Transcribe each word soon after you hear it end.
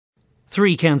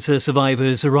3 cancer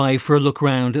survivors arrive for a look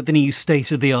round at the new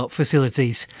state-of-the-art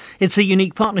facilities. It's a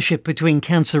unique partnership between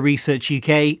Cancer Research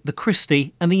UK, the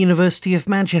Christie and the University of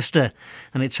Manchester.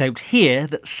 And it's hoped here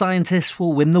that scientists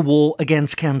will win the war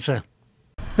against cancer.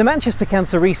 The Manchester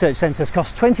Cancer Research Centre's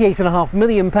cost £28.5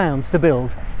 million to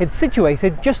build. It's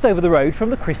situated just over the road from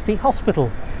the Christie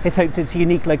Hospital. It's hoped its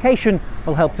unique location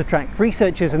will help to attract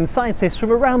researchers and scientists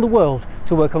from around the world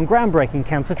to work on groundbreaking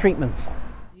cancer treatments.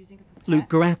 Luke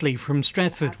Garatley from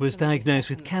Stratford was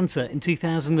diagnosed with cancer in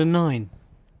 2009.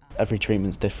 Every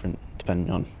treatment's different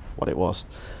depending on what it was,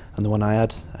 and the one I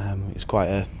had is quite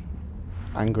a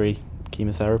angry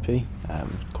chemotherapy,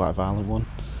 quite a violent one,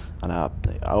 and I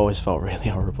always felt really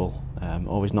horrible.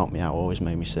 Always knocked me out, always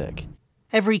made me sick.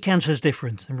 Every cancer is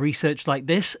different, and research like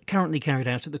this, currently carried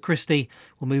out at the Christie,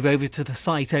 will move over to the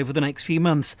site over the next few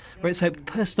months, where it's hoped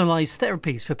personalised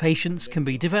therapies for patients can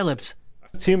be developed.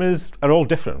 Tumours are all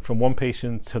different from one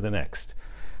patient to the next.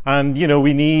 And, you know,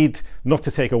 we need not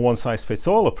to take a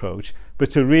one-size-fits-all approach, but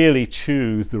to really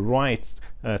choose the right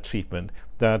treatment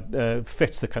that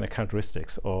fits the kind of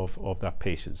characteristics of that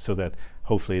patient, so that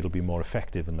hopefully it'll be more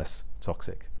effective and less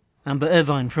toxic. Amber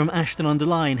Irvine from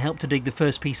Ashton-under-Lyne helped to dig the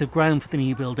first piece of ground for the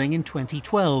new building in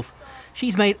 2012.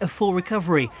 She's made a full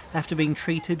recovery after being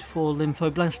treated for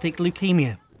lymphoblastic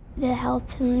leukemia. They're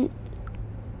helping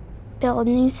build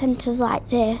new centres like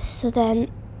this, so then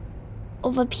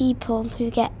other people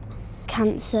who get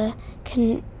cancer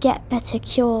can get better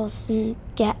cures and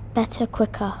get better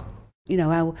quicker. You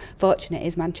know how fortunate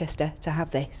is Manchester to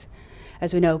have this.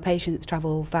 As we know, patients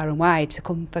travel far and wide to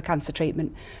come for cancer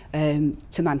treatment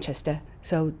to Manchester,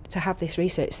 so to have this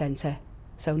research centre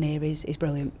so near is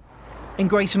brilliant. In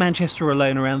Greater Manchester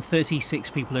alone, around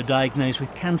 36 people are diagnosed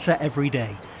with cancer every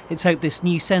day. It's hoped this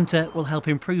new centre will help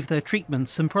improve their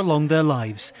treatments and prolong their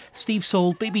lives. Steve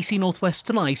Saul, BBC North West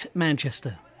Tonight,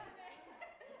 Manchester.